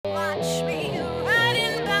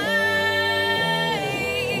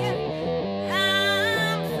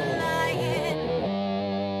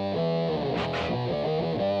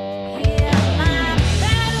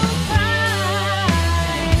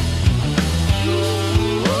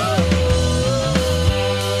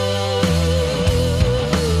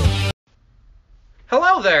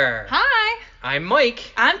there! Hi! I'm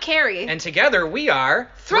Mike. I'm Carrie. And together we are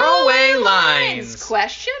Throwaway Lines!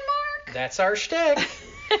 Question mark? That's our shtick.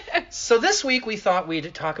 So this week we thought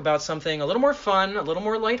we'd talk about something a little more fun, a little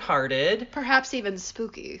more lighthearted. Perhaps even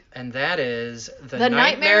spooky. And that is The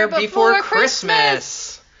Nightmare Before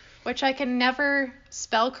Christmas. Which I can never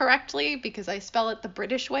spell correctly because I spell it the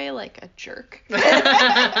British way like a jerk.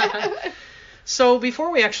 So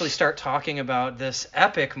before we actually start talking about this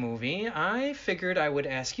epic movie, I figured I would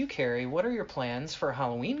ask you, Carrie, what are your plans for a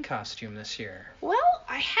Halloween costume this year? Well,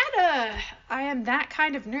 I am that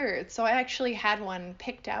kind of nerd, so I actually had one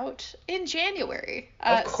picked out in January.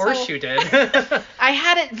 Of course you did. I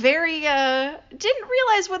had it didn't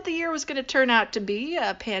realize what the year was going to turn out to be,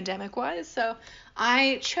 pandemic-wise, so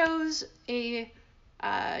I chose a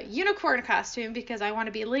unicorn costume because I want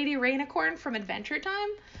to be Lady Rainicorn from Adventure Time.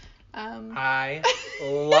 I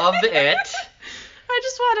love it. I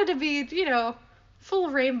just wanted to be, full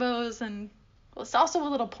of rainbows and it's also a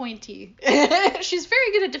little pointy. She's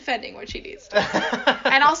very good at defending what she needs to.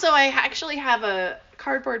 And also I actually have a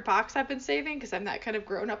cardboard box I've been saving because I'm that kind of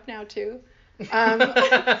grown up now too.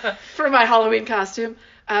 For my Halloween costume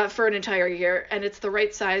for an entire year. And it's the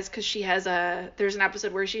right size because there's an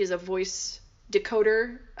episode where she is a voice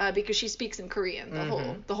decoder because she speaks in Korean,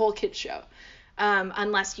 the whole kids show.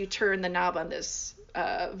 Unless you turn the knob on this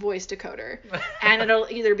voice decoder. And it'll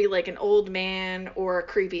either be like an old man or a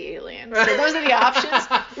creepy alien. So those are the options,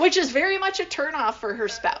 which is very much a turnoff for her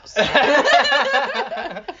spouse.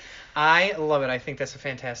 I love it. I think that's a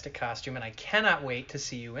fantastic costume, and I cannot wait to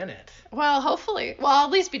see you in it. Well, hopefully. Well, I'll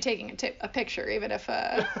at least be taking a picture, even if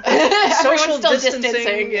social still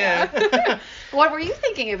distancing. Yeah. What were you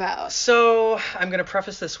thinking about? So I'm going to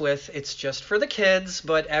preface this with, it's just for the kids,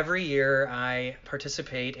 but every year I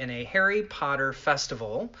participate in a Harry Potter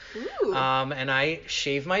festival. Ooh. And I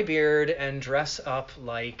shave my beard and dress up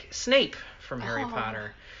like Snape from Harry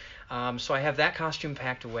Potter. So I have that costume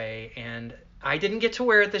packed away, and I didn't get to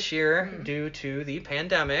wear it this year due to the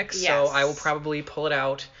pandemic, Yes. so I will probably pull it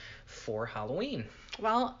out for Halloween.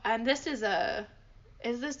 Well, and is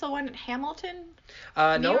this the one in Hamilton?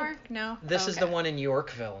 No. York? No. This is the one in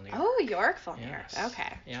Yorkville, New York. Oh, Yorkville, New Yes. York.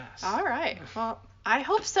 Okay. Yes. All right. Well, I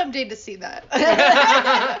hope someday to see that.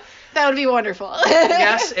 That would be wonderful.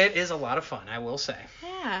 Yes, it is a lot of fun, I will say.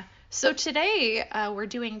 Yeah. So today we're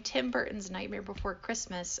doing Tim Burton's Nightmare Before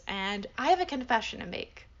Christmas, and I have a confession to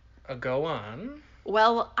make. Go on.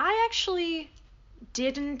 Well, I actually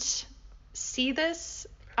didn't see this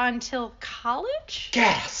until college.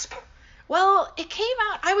 Gasp! Well, it came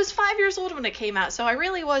out, I was 5 years old when it came out, so I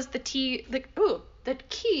really was the key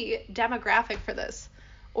demographic for this.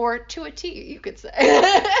 Or to a T, you could say.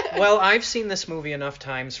 Well, I've seen this movie enough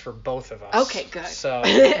times for both of us. Okay, good. So,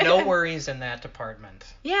 no worries in that department.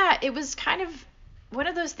 Yeah, it was kind of one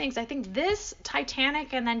of those things. I think this,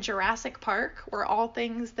 Titanic, and then Jurassic Park were all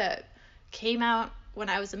things that came out when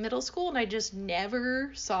I was in middle school, and I just never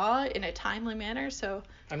saw in a timely manner, so...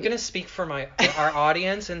 I'm going to speak for our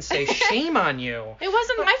audience and say shame on you. It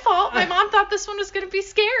wasn't my fault. My mom thought this one was going to be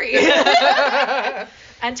scary.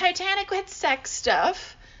 And Titanic had sex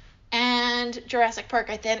stuff, and Jurassic Park,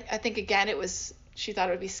 I think again, she thought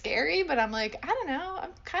it would be scary, but I'm like, I don't know,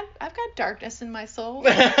 I've got darkness in my soul.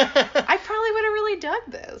 I probably would have really dug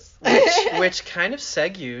this. Which kind of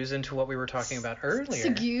segues into what we were talking about earlier.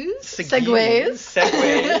 Segues?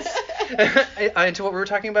 Into what we were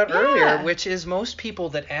talking about earlier, which is most people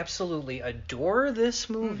that absolutely adore this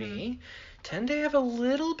movie tend to have a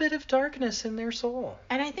little bit of darkness in their soul.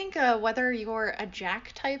 And I think whether you're a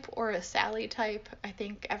Jack type or a Sally type, I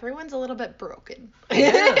think everyone's a little bit broken.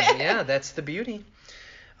 Yeah, that's the beauty.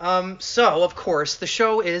 So, of course, the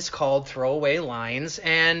show is called Throwaway Lines,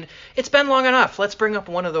 and it's been long enough. Let's bring up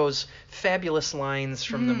one of those fabulous lines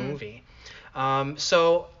from the movie.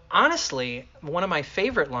 So, honestly, one of my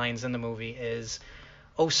favorite lines in the movie is,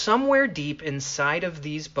 "Oh, somewhere deep inside of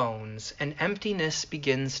these bones, an emptiness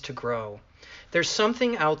begins to grow. There's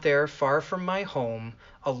something out there far from my home,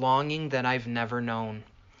 a longing that I've never known."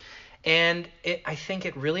 And I think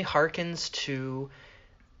it really harkens to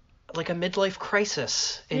like a midlife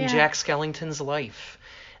crisis in Jack Skellington's life.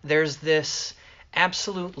 There's this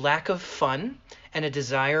absolute lack of fun and a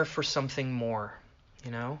desire for something more,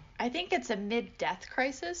 I think it's a mid-death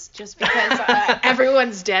crisis just because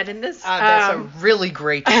everyone's dead in this. That's a really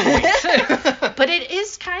great point. But it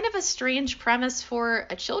is kind of a strange premise for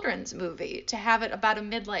a children's movie to have it about a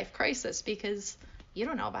midlife crisis because you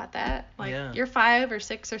don't know about that. You're 5 or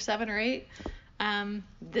 6 or 7 or 8.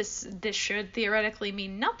 This should theoretically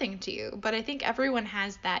mean nothing to you, but I think everyone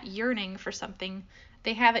has that yearning for something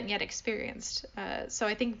they haven't yet experienced. So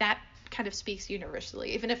I think that kind of speaks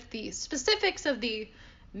universally, even if the specifics of the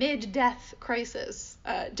mid-death crisis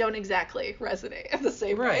don't exactly resonate in the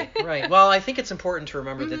same way. Right. Well, I think it's important to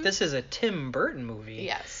remember that this is a Tim Burton movie.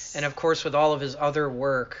 Yes. And of course, with all of his other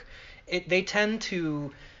work, they tend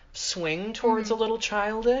to swing towards a little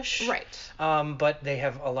childish. Right. But they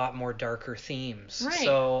have a lot more darker themes. Right.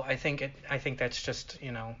 So I think that's just,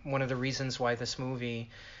 one of the reasons why this movie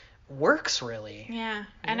works, really. Yeah.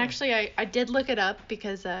 And actually, I did look it up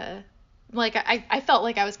because I felt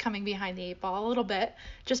like I was coming behind the 8 ball a little bit,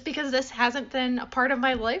 just because this hasn't been a part of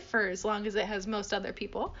my life for as long as it has most other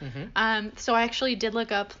people. So I actually did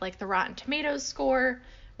look up like the Rotten Tomatoes score,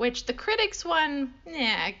 which the critics one,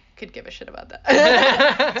 I could give a shit about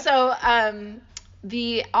that. So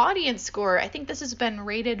the audience score, I think this has been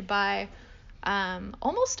rated by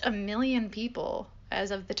almost 1 million people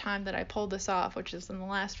as of the time that I pulled this off, which is in the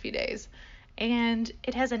last few days. And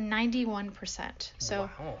it has a 91%. So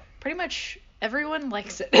wow. Pretty much everyone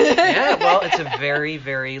likes it. Yeah, well, it's a very,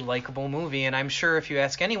 very likable movie. And I'm sure if you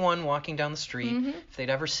ask anyone walking down the street if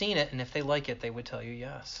they'd ever seen it and if they like it, they would tell you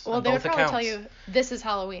yes. Well, on they would both probably accounts. tell you, this is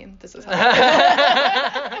Halloween. This is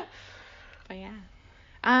Halloween. But yeah.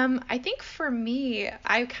 I think for me,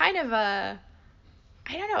 I kind of, I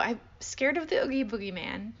don't know, I'm scared of the Oogie Boogie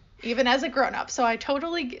Man, even as a grown-up. So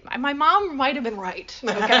my mom might have been right,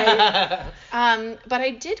 okay? But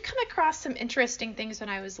I did come across some interesting things when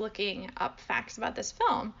I was looking up facts about this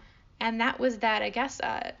film. And that was that, I guess,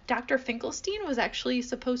 Dr. Finkelstein was actually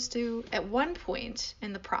supposed to, at one point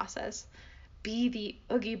in the process, be the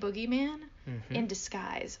Oogie Boogie Man in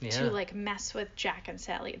disguise to, like, mess with Jack and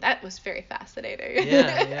Sally. That was very fascinating.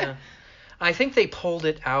 Yeah. I think they pulled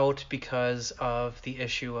it out because of the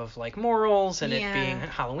issue of, like, morals and it being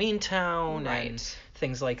Halloween Town and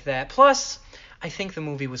things like that. Plus, I think the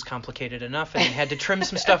movie was complicated enough and they had to trim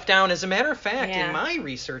some stuff down. As a matter of fact, in my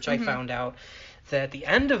research, I found out that at the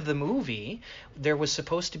end of the movie, there was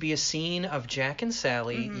supposed to be a scene of Jack and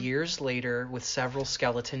Sally years later with several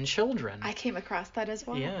skeleton children. I came across that as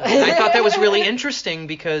well. Yeah, and I thought that was really interesting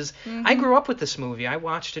because I grew up with this movie. I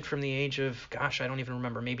watched it from the age of, I don't even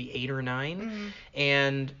remember, maybe 8 or 9.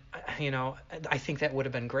 And, I think that would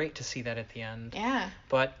have been great to see that at the end. Yeah.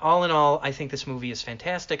 But all in all, I think this movie is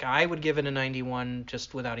fantastic. I would give it a 91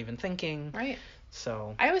 just without even thinking. Right.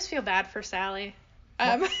 So. I always feel bad for Sally.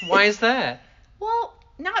 Why is that? Well,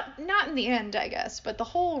 not in the end, I guess, but the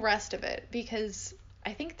whole rest of it, because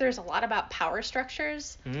I think there's a lot about power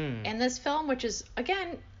structures in this film, which is,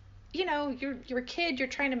 again, you're a kid, you're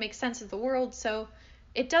trying to make sense of the world, so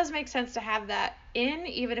it does make sense to have that in,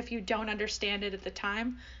 even if you don't understand it at the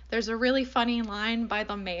time. There's a really funny line by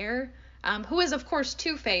the mayor, who is, of course,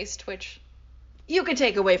 two-faced, which you can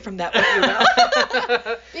take away from that what you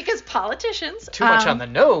will. Because politicians... Too much on the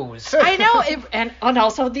nose. I know, and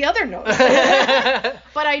also the other nose.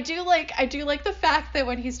 But I do like the fact that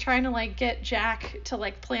when he's trying to, like, get Jack to,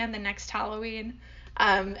 like, plan the next Halloween,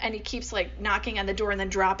 and he keeps, like, knocking on the door and then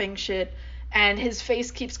dropping shit, and his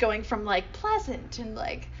face keeps going from, like, pleasant and,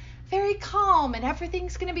 like, very calm and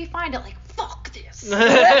everything's gonna be fine to, like, fuck this.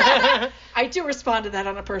 I do respond to that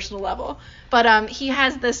on a personal level. But he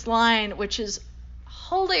has this line which is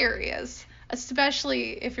hilarious,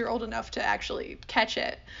 especially if you're old enough to actually catch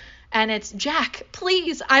it. And it's, Jack,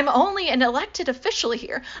 please, I'm only an elected official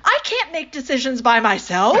here. I can't make decisions by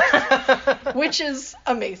myself. Which is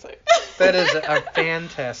amazing. That is a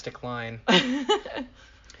fantastic line.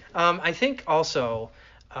 I think also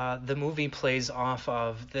the movie plays off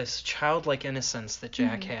of this childlike innocence that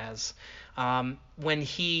Jack has. When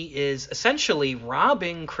he is essentially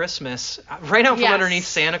robbing Christmas right out from underneath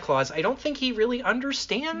Santa Claus. I don't think he really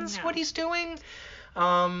understands what he's doing.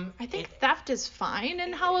 I think theft is fine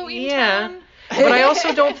in Halloween Town. But I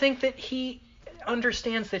also don't think that he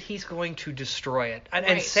understands that he's going to destroy it.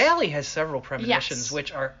 And Sally has several premonitions,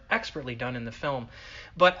 which are expertly done in the film.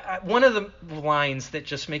 But one of the lines that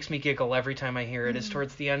just makes me giggle every time I hear it is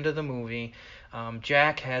towards the end of the movie.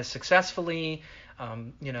 Jack has successfully...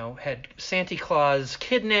 had Santa Claus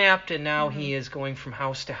kidnapped, and now he is going from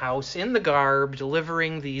house to house in the garb,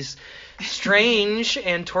 delivering these strange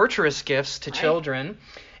and torturous gifts to children.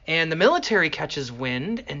 And the military catches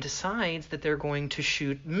wind and decides that they're going to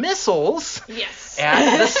shoot missiles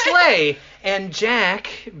at the sleigh. And Jack,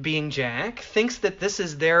 being Jack, thinks that this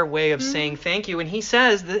is their way of saying thank you. And he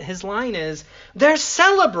says that his line is, they're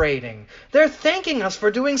celebrating. They're thanking us for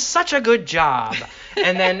doing such a good job.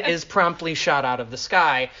 And then is promptly shot out of the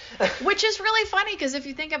sky. Which is really funny because if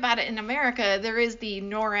you think about it, in America, there is the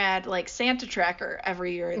NORAD, like, Santa tracker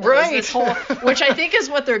every year. This whole, which I think is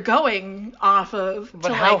what they're going off of.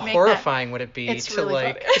 But how make that. horrifying would it be It's to really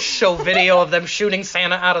like funny. show video of them shooting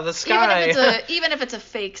Santa out of the sky? Even if it's a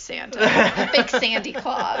fake Santa, a fake Sandy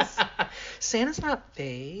Claus. Santa's not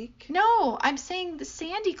fake. No, I'm saying the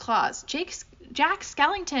Sandy Claus. Jack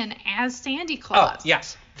Skellington as Sandy Claus. Oh,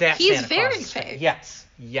 yes. That He's Santa very Claus is fake. Yes.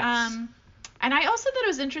 And I also thought it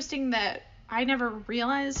was interesting that I never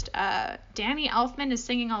realized Danny Elfman is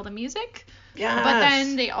singing all the music. Yes. But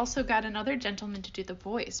then they also got another gentleman to do the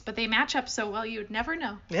voice. But they match up so well, you'd never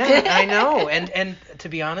know. Yeah, I know. And to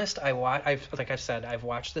be honest, like I said, I've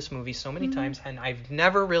watched this movie so many times, and I've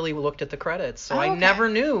never really looked at the credits, so I never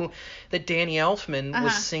knew that Danny Elfman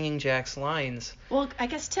was singing Jack's lines. Well, I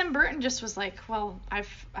guess Tim Burton just was like, well,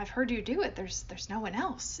 I've heard you do it. There's no one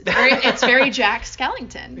else. It's very Jack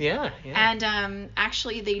Skellington. Yeah. And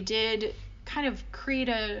actually, they did kind of create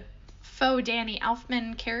a faux Danny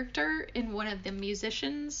Elfman character in one of the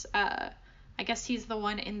musicians. I guess he's the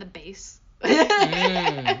one in the bass.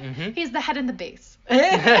 He's the head in the bass.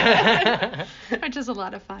 Which is a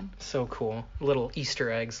lot of fun. So cool. Little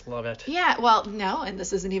Easter eggs. Love it. Yeah, well, no, and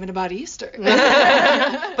this isn't even about Easter.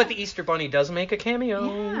 But the Easter Bunny does make a cameo.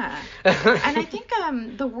 Yeah. And I think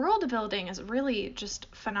the world building is really just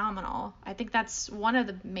phenomenal. I think that's one of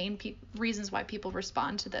the main reasons why people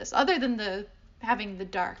respond to this, other than having the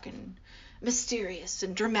dark and mysterious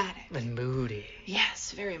and dramatic. And moody.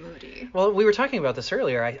 Yes, very moody. Well, we were talking about this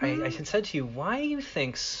earlier. I had said to you, why do you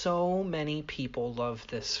think so many people love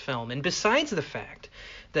this film? And besides the fact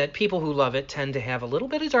that people who love it tend to have a little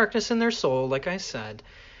bit of darkness in their soul, like I said,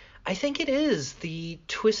 I think it is the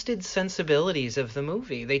twisted sensibilities of the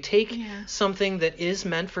movie. They take something that is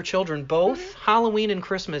meant for children. Both Halloween and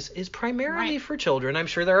Christmas is primarily for children. I'm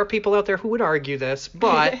sure there are people out there who would argue this,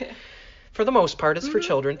 but for the most part, it's for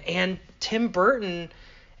children. And Tim Burton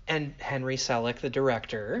and Henry Selick, the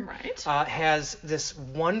director, has this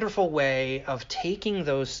wonderful way of taking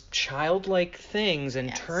those childlike things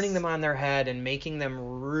and turning them on their head and making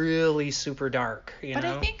them really super dark. But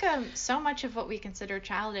I think so much of what we consider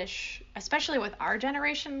childish, especially with our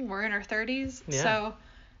generation, we're in our 30s, so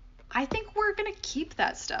I think we're going to keep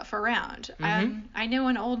that stuff around. I know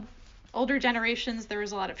in older generations, there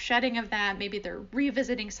was a lot of shedding of that. Maybe they're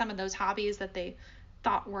revisiting some of those hobbies that they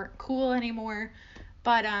thought weren't cool anymore.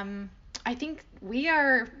 But I think we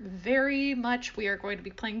are going to be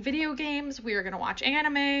playing video games. We are going to watch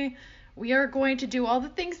anime. We are going to do all the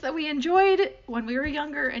things that we enjoyed when we were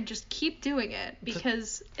younger and just keep doing it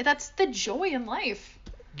because that's the joy in life.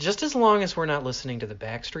 Just as long as we're not listening to the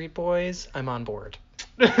Backstreet Boys, I'm on board.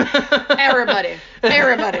 Everybody.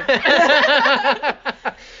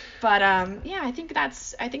 But I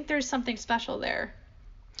think there's something special there.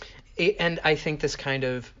 And I think this kind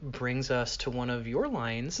of brings us to one of your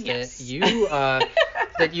lines that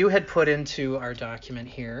you had put into our document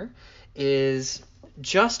here is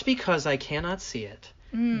just because I cannot see it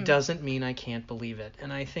doesn't mean I can't believe it.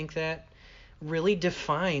 And I think that really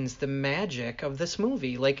defines the magic of this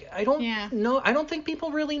movie. Like I don't think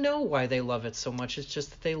people really know why they love it so much. It's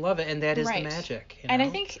just that they love it, and that is the magic. You know? And I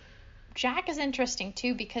think Jack is interesting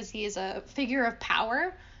too because he is a figure of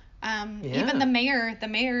power. Even the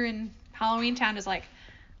mayor in Halloween Town is like,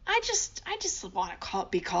 I just want to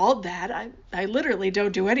be called that. I literally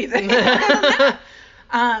don't do anything.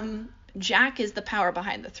 Jack is the power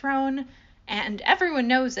behind the throne, and everyone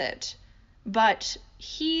knows it, but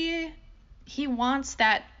he wants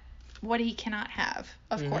that what he cannot have,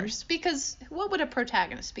 of course, because what would a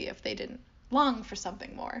protagonist be if they didn't long for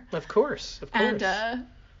something more? Of course. And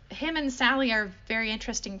him and Sally are very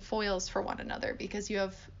interesting foils for one another because you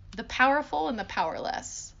have the powerful and the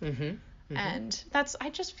powerless. And I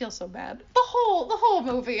just feel so bad. The whole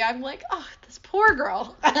movie, I'm like, oh, this poor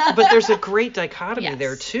girl. But there's a great dichotomy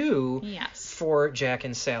there too. For Jack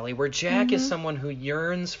and Sally, where Jack is someone who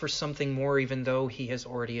yearns for something more even though he has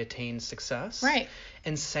already attained success. Right.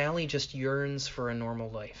 And Sally just yearns for a normal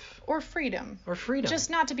life. Or freedom. Just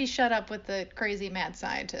not to be shut up with the crazy mad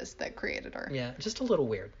scientist that created her. Yeah, just a little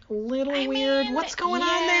weird. Weird. What's going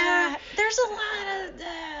on there? There's a lot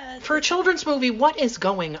of... For a children's movie, what is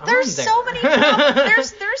going on there? There's so many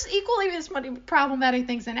problems. There's equally as many problematic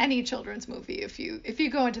things in any children's movie if you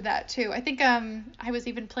go into that too. I think I was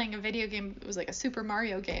even playing a video game. It was like a Super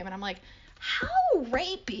Mario game, and I'm like, how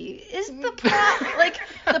rapey is the like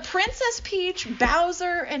the Princess Peach,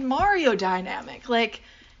 Bowser, and Mario dynamic? Like,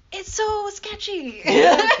 it's so sketchy.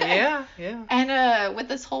 Yeah. And with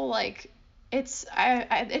this whole like,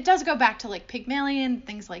 it does go back to like Pygmalion,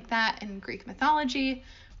 things like that in Greek mythology,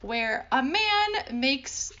 where a man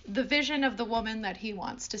makes the vision of the woman that he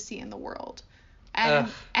wants to see in the world. And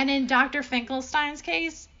in Dr. Finkelstein's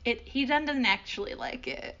case, he doesn't actually like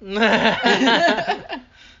it.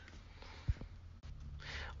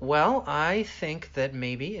 Well, I think that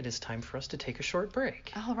maybe it is time for us to take a short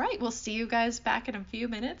break. All right, we'll see you guys back in a few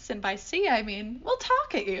minutes, and by see I mean we'll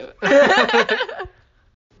talk at you.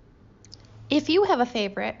 If you have a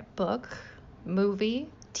favorite book, movie,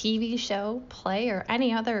 TV show, play, or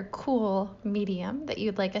any other cool medium that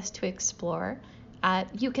you'd like us to explore,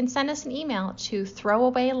 you can send us an email to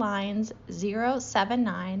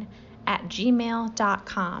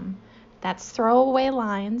throwawaylines079@gmail.com. That's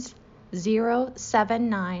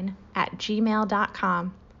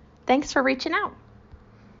throwawaylines079@gmail.com. Thanks for reaching out.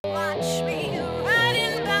 Watch me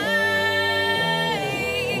riding by.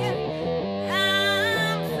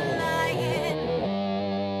 I'm flying.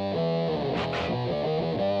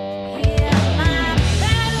 Hear my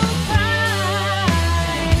battle cry.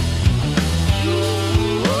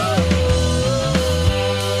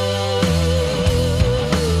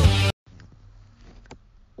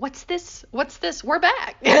 What's this? We're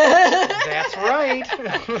back. That's right.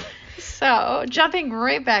 So, jumping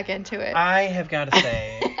right back into it. I have got to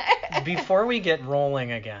say, before we get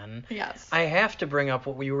rolling again, Yes. I have to bring up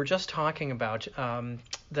what we were just talking about. Oh,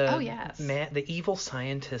 yes. The evil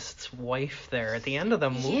scientist's wife there at the end of the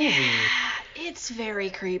movie. Yeah, it's very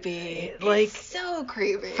creepy. Like, it's so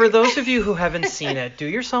creepy. For those of you who haven't seen it, do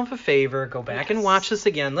yourself a favor, go back and watch this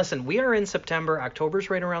again. Listen, we are in September. October's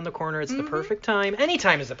right around the corner. It's the perfect time. Any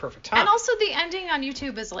time is the perfect time. And also the ending on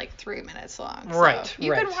YouTube is like 3 minutes long. So Right,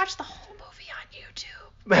 you right. can watch the whole movie on YouTube.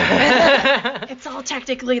 It's all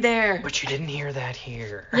technically there. But you didn't hear that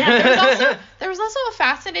here. Yeah, there was also a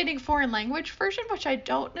fascinating foreign language version, which I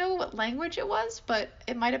don't know what language it was, but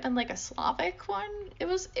it might have been like a Slavic one. It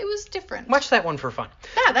was different. Watch that one for fun.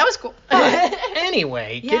 Yeah, that was cool.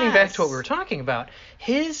 Anyway, getting back to what we were Yes. talking about,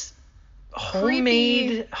 his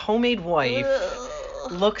Creepy. homemade wife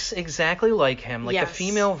looks exactly like him, like the Yes.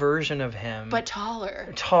 female version of him, But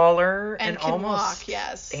taller. taller And and can almost walk,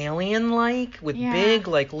 yes. alien-like with Yeah. big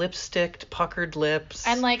like lipsticked, puckered lips.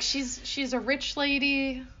 And like she's a rich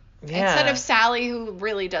lady. Yeah. Instead of Sally, who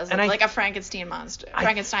really does look And like a Frankenstein's monster.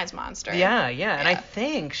 Yeah, and I Yeah.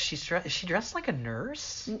 think is she dressed like a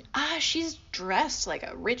nurse? She's dressed like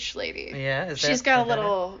a rich lady. Yeah, is She's that- got is that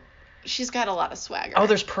it? She's got a lot of swagger. Oh,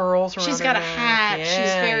 there's pearls around She's her got a neck. hat. Yeah,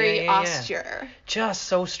 She's very yeah. austere. Just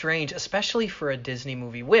so strange, especially for a Disney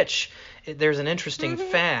movie, which there's an interesting Mm-hmm.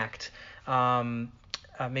 fact.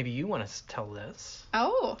 Maybe you want to tell this.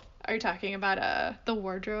 Oh, are you talking about the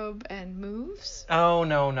wardrobe and moves? Oh,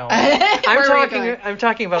 no. Where are we going? I'm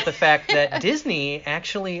talking about the fact that Disney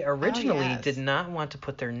actually originally yes. did not want to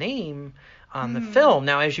put their name on the film.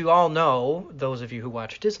 Now, as you all know, those of you who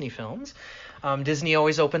watch Disney films, Disney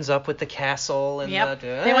always opens up with the castle and Yep.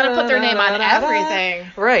 the They want to put their name on everything.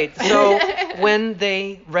 Right. So when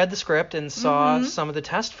they read the script and saw Mm-hmm. some of the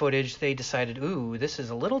test footage, they decided, ooh, this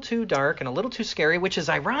is a little too dark and a little too scary, which is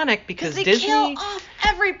ironic because They Disney, kill off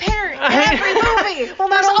every parent in every movie. Well,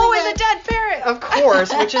 not There's only always that- a dead parent. of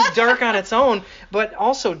course, which is dark on its own, but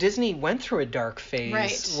also Disney went through a dark phase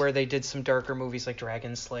Right. where they did some darker movies like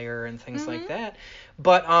Dragon Slayer and things Mm-hmm. like that.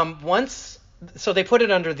 But so they put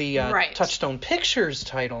it under the Right. Touchstone Pictures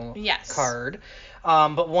title Yes. card.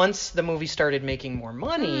 But once the movie started making more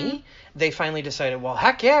money, they finally decided, well,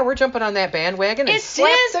 heck yeah, we're jumping on that bandwagon and It's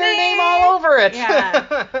slapped their Disney! name all over it.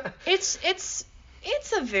 Yeah. It's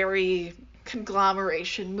a very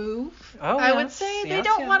conglomeration move. Oh, I would yes, say they yes,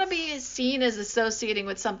 don't want to yes. be seen as associating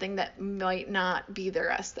with something that might not be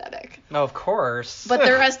their aesthetic. Of course. But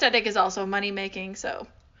their aesthetic is also money making, so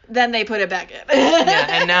then they put it back in. Yeah,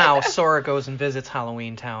 and now Sora goes and visits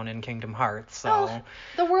Halloween Town in Kingdom Hearts. So. Oh,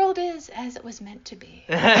 the world is as it was meant to be.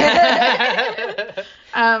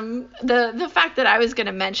 The fact that I was going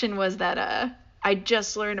to mention was that I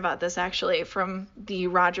just learned about this actually from the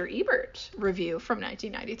Roger Ebert review from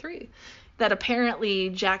 1993, that apparently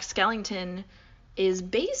Jack Skellington is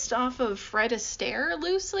based off of Fred Astaire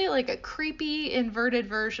loosely, like a creepy inverted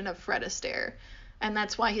version of Fred Astaire, and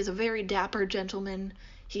that's why he's a very dapper gentleman.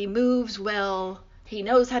 He moves well. He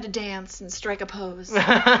knows how to dance and strike a pose.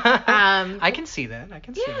 I can see that.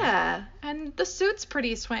 Yeah, and the suit's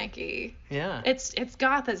pretty swanky. Yeah. It's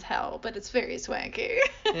goth as hell, but it's very swanky.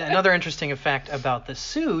 Yeah, another interesting fact about the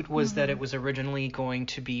suit was that it Mm-hmm. was originally going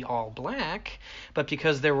to be all black, but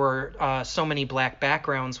because there were so many black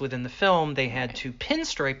backgrounds within the film, they had to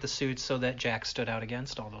pinstripe the suit so that Jack stood out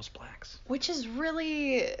against all those blacks. Which is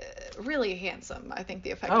really, really handsome. I think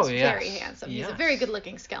the effect Oh, is yes. very handsome. He's a Yes. very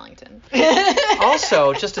good-looking skeleton.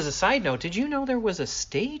 Also, just as a side note, did you know there was a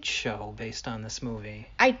stage show based on this movie?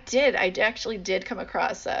 I did. Actually did come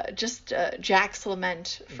across Jack's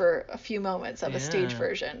Lament for a few moments of a stage Yeah.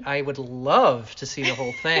 version. I would love to see the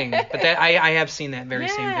whole thing, but that I have seen that very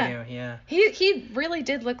same Yeah. video. Yeah. He really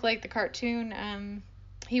did look like the cartoon.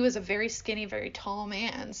 He was a very skinny, very tall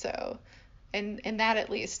man. So, in that at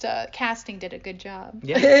least, casting did a good job.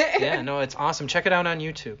 Yeah. Yeah. No, it's awesome. Check it out on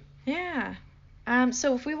YouTube. Yeah.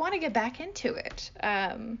 So if we want to get back into it,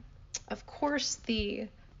 of course the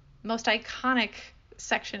most iconic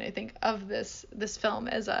section I think of this film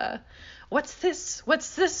is what's this?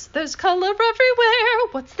 What's this? There's color everywhere.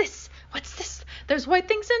 What's this? What's this? There's white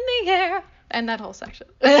things in the air. And that whole section.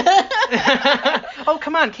 Oh,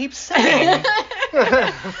 come on, keep saying.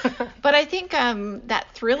 But I think that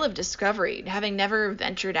thrill of discovery, having never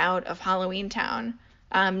ventured out of Halloween Town,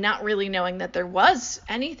 not really knowing that there was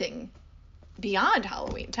anything beyond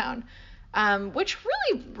Halloween Town, which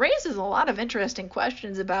really raises a lot of interesting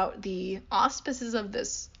questions about the auspices of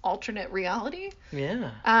this alternate reality.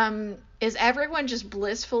 Yeah. Is everyone just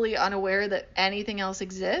blissfully unaware that anything else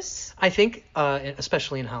exists? I think,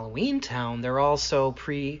 especially in Halloween Town, they're also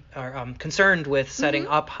concerned with setting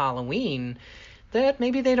up Halloween, that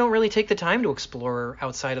maybe they don't really take the time to explore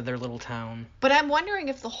outside of their little town. But I'm wondering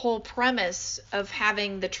if the whole premise of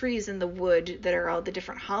having the trees in the wood that are all the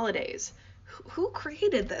different holidays, who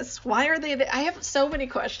created this? Why are they? I have so many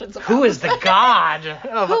questions about Who is this. the god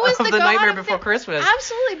of, Who is of the the god Nightmare of Before Christmas?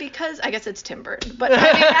 Absolutely, because I guess it's Tim Burton. But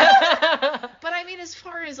I mean, as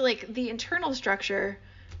far as like the internal structure,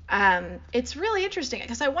 it's really interesting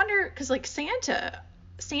because I wonder, because like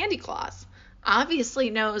Sandy Claus, obviously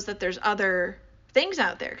knows that there's other things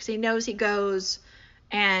out there because he knows he goes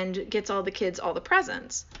and gets all the kids all the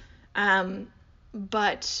presents,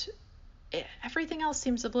 but everything else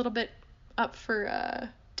seems a little bit up for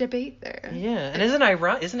debate there. Yeah, and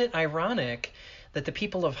isn't it ironic that the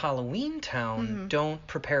people of Halloween Town don't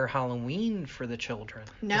prepare Halloween for the children?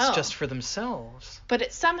 No. It's just for themselves. But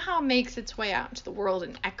it somehow makes its way out into the world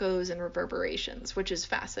in echoes and reverberations, which is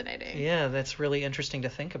fascinating. Yeah, that's really interesting to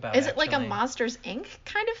think about. Is it like a actually. Monsters Inc.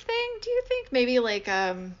 kind of thing, do you think? Maybe like,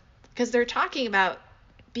 because they're talking about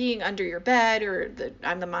being under your bed, or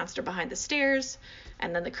I'm the monster behind the stairs,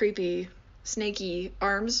 and then the creepy, snaky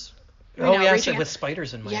arms. Oh, yes, reaching with out.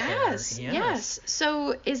 spiders in my Yes, hair. yes.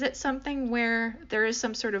 So is it something where there is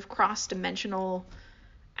some sort of cross-dimensional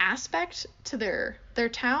aspect to their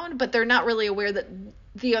town, but they're not really aware that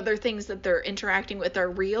the other things that they're interacting with are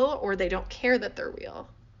real, or they don't care that they're real?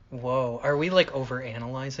 Whoa, are we like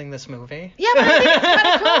overanalyzing this movie? Yeah, but I think it's kind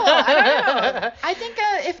of cool. I don't know. I think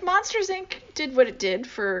if Monsters Inc. did what it did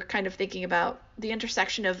for kind of thinking about the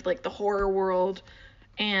intersection of like the horror world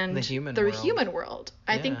and The human world.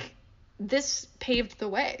 I Yeah. think this paved the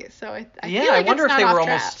way. So I Yeah, feel like I wonder it's if not they were off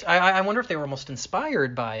track. almost. I wonder if they were almost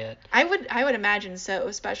inspired by it. I would imagine so,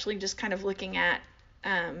 especially just kind of looking at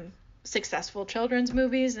successful children's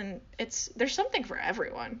movies, and there's something for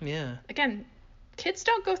everyone. Yeah. Again, kids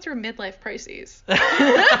don't go through midlife crises. Or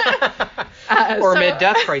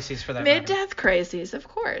mid-death crises for that matter. Mid-death crises, of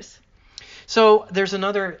course. So there's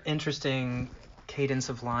another interesting cadence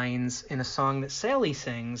of lines in a song that Sally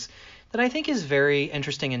sings that I think is very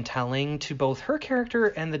interesting and telling to both her character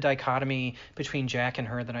and the dichotomy between Jack and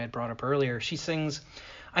her that I had brought up earlier. She sings,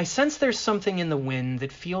 "I sense there's something in the wind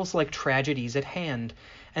that feels like tragedy's at hand,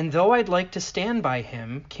 and though I'd like to stand by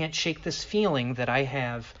him, can't shake this feeling that I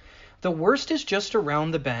have. The worst is just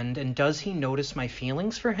around the bend, and does he notice my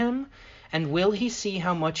feelings for him? And will he see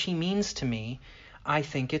how much he means to me? I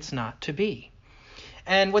think it's not to be."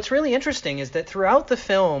 And what's really interesting is that throughout the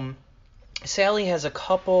film, Sally has a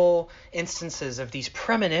couple instances of these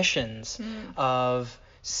premonitions of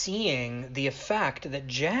seeing the effect that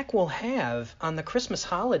Jack will have on the Christmas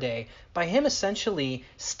holiday by him essentially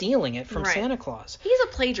stealing it from Right. Santa Claus. He's a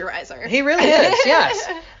plagiarizer. He really is, yes.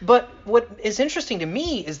 But what is interesting to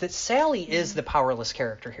me is that Sally is the powerless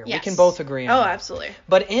character here. Yes. We can both agree on Oh, that. absolutely.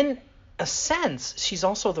 But in a sense, she's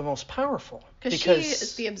also the most powerful. Because she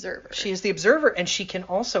is the observer. She is the observer, and she can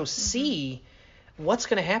also see what's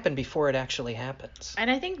going to happen before it actually happens.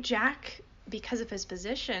 And I think Jack, because of his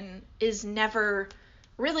position, is never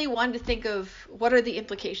really one to think of what are the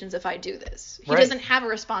implications if I do this. He Right. doesn't have a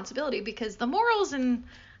responsibility because the morals in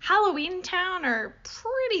Halloween Town are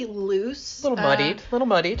pretty loose. Little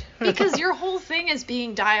muddied. Because your whole thing is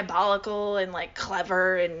being diabolical and like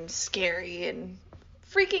clever and scary and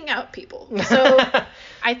freaking out people. So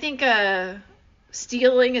I think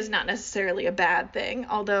stealing is not necessarily a bad thing,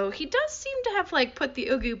 although he does seem to have like put the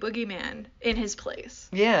Oogie Boogie Man in his place.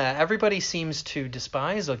 Yeah, everybody seems to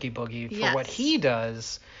despise Oogie Boogie for what Yes. he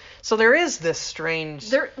does. So there is this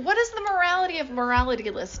strange... What is the morality of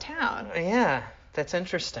moralityless town? Yeah, that's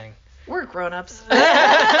interesting. We're grown-ups.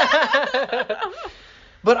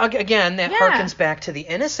 But again, that Yeah. harkens back to the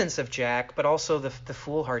innocence of Jack, but also the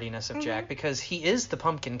foolhardiness of Jack, because he is the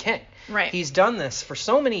Pumpkin King. Right. He's done this for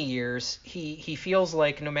so many years. He feels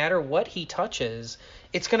like no matter what he touches,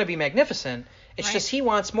 it's going to be magnificent. It's Right. just he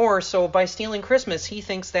wants more, so by stealing Christmas, he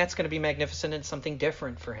thinks that's going to be magnificent and something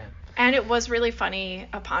different for him. And it was really funny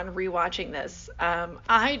upon rewatching this.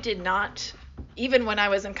 I did not, even when I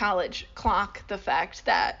was in college, clock the fact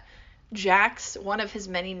that Jack's, one of his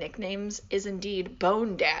many nicknames, is indeed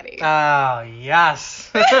Bone Daddy. Oh,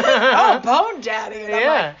 yes. Oh, Bone Daddy. And I'm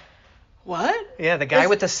yeah. like, what? Yeah, the guy This-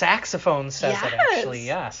 with the saxophone says it, Yes. actually.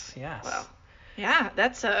 Yes, yes. Well, yeah,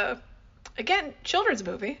 that's again, children's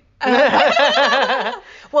movie.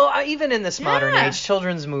 Well, even in this modern Yeah. age,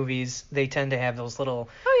 children's movies, they tend to have those little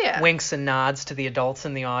Oh, yeah. winks and nods to the adults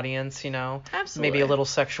in the audience, you know? Absolutely. Maybe a little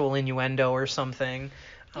sexual innuendo or something.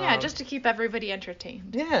 Yeah, just to keep everybody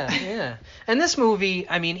entertained. Yeah, yeah. And this movie,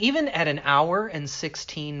 I mean, even at an hour and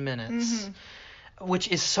 16 minutes, which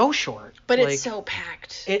is so short. But like, it's so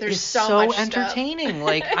packed. It There's is so much entertaining.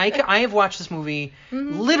 Like, I have watched this movie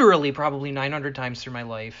literally probably 900 times through my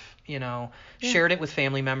life, you know. Yeah. Shared it with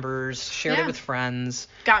family members, shared Yeah. it with friends.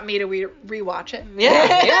 Stuff. Got me to rewatch it.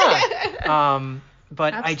 Yeah, yeah.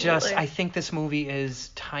 But Absolutely. I think this movie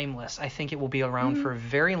is timeless. I think it will be around for a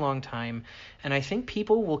very long time, and I think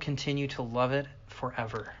people will continue to love it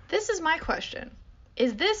forever. This is my question.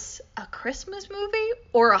 Is this a Christmas movie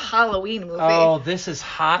or a Halloween movie? Oh, this is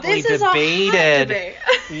hotly This is a hot debated. debate.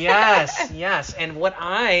 Yes, yes. And what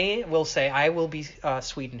I will say, I will be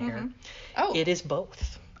Sweden here. Oh, It is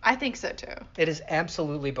both. I think so too. It is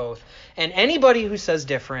absolutely both. And anybody who says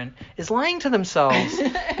different is lying to themselves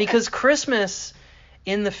because Christmas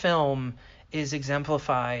in the film is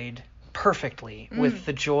exemplified perfectly with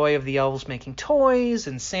the joy of the elves making toys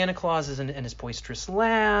and Santa Claus and his boisterous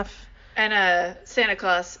laugh. And Santa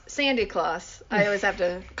Claus, Sandy Claus. I always have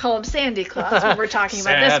to call him Sandy Claus when we're talking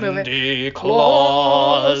about this movie. Sandy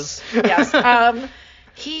Claus. Yes.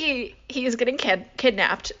 He is getting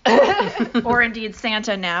kidnapped, or indeed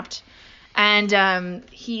Santa napped, and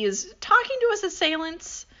he is talking to his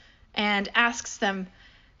assailants and asks them,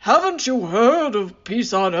 "Haven't you heard of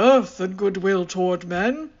peace on earth and goodwill toward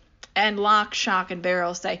men?" And Lock, Shock, and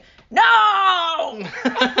Barrel say, "No!"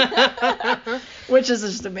 Which is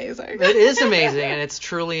just amazing. It is amazing, and it's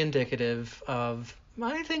truly indicative of,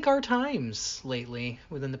 I think, our times lately,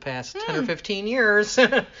 within the past 10 or 15 years. I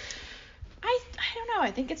don't know.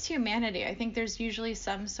 I think it's humanity. I think there's usually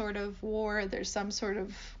some sort of war. There's some sort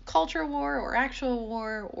of culture war or actual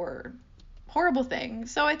war or horrible thing.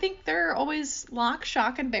 So I think there are always Lock,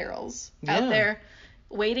 Shock, and Barrels Yeah. out there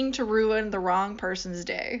waiting to ruin the wrong person's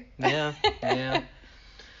day. Yeah, yeah.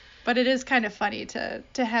 But it is kind of funny to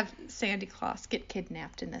have Sandy Claus get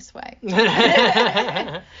kidnapped in this way.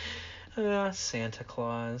 Santa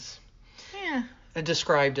Claus. Yeah.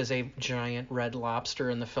 Described as a giant red lobster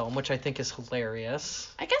in the film, which I think is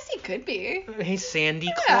hilarious. I guess he could be. He's Sandy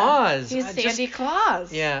Yeah, Claus. He's I Sandy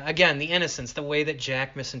Claus. Yeah, again, the innocence, the way that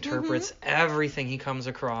Jack misinterprets everything he comes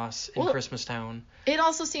across in Well, Christmastown. It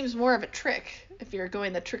also seems more of a trick if you're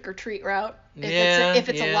going the trick or treat route. Yeah, If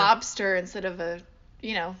it's a yeah. lobster instead of a,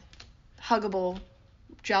 huggable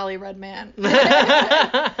jolly red man.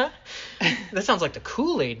 That sounds like the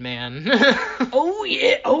Kool-Aid Man. Oh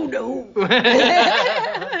yeah. Oh no.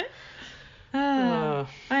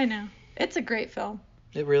 I know. It's a great film.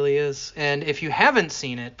 It really is. And if you haven't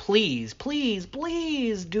seen it, please, please,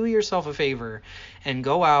 please do yourself a favor and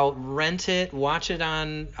go out, rent it, watch it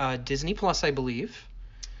on Disney Plus, I believe.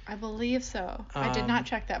 I believe so. I did not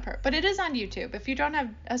check that part, but it is on YouTube. If you don't have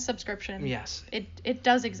a subscription, Yes. it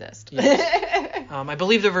does exist. I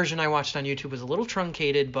believe the version I watched on YouTube was a little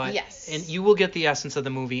truncated, but Yes. and you will get the essence of the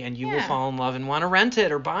movie and you will Yeah. fall in love and want to rent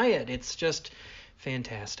it or buy it. It's just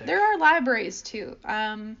fantastic. There are libraries too,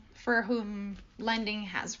 for whom lending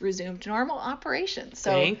has resumed normal operations.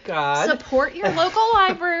 So Thank God. support your local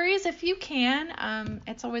libraries if you can.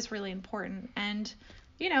 It's always really important. And,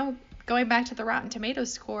 going back to the Rotten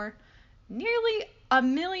Tomatoes score, nearly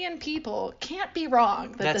 1 million people can't be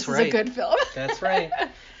wrong that That's this is right. a good film. That's right.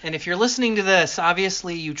 And if you're listening to this,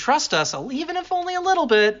 obviously you trust us, even if only a little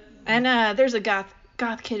bit. And there's a goth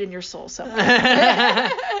kid in your soul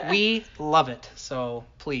somewhere. We love it. So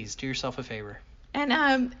please do yourself a favor.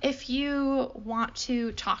 And if you want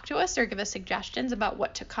to talk to us or give us suggestions about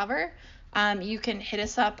what to cover, you can hit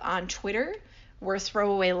us up on Twitter. We're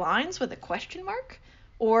Throwaway Lines with a question mark.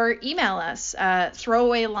 Or email us,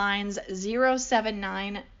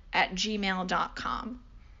 throwawaylines079@gmail.com.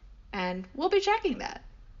 And we'll be checking that.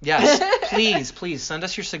 Yes, please send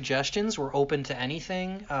us your suggestions. We're open to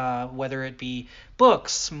anything, whether it be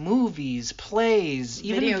books, movies, plays,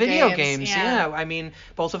 even video games. Yeah. I mean,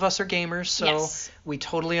 both of us are gamers, so Yes. we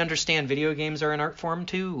totally understand video games are an art form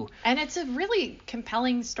too. And it's a really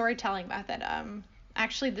compelling storytelling method.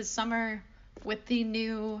 Actually, this summer, with the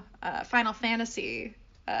new Final Fantasy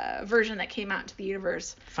version that came out into the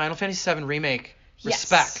universe. Final Fantasy VII Remake.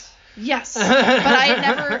 Yes. Respect. Yes. But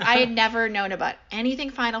I had never known about anything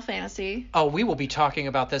Final Fantasy. Oh, we will be talking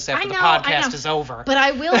about this after the I podcast know. is over. But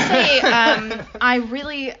I will say, I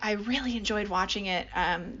really enjoyed watching it.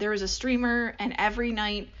 There was a streamer, and every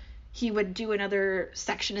night he would do another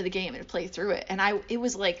section of the game and play through it. And it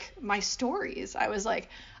was like my stories. I was like,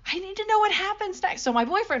 I need to know what happens next. So my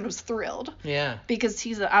boyfriend was thrilled. Yeah. Because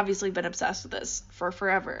he's obviously been obsessed with this for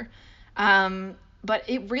forever. But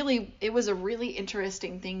it was a really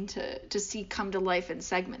interesting thing to see come to life in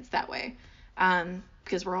segments that way.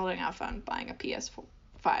 Because we're holding off on buying a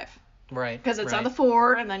PS5. Right. Because it's on right. the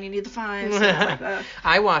 4, and then you need the 5. So like that.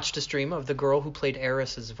 I watched a stream of the girl who played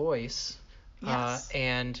Eris's voice. Yes.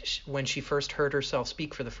 And when she first heard herself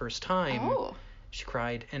speak for the first time, Oh. she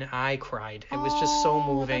cried, and I cried. It was just so Oh,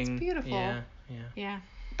 moving. that's beautiful. Yeah. Yeah.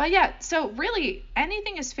 But yeah, so really,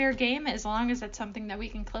 anything is fair game as long as it's something that we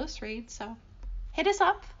can close read. So hit us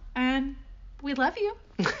up, and we love you.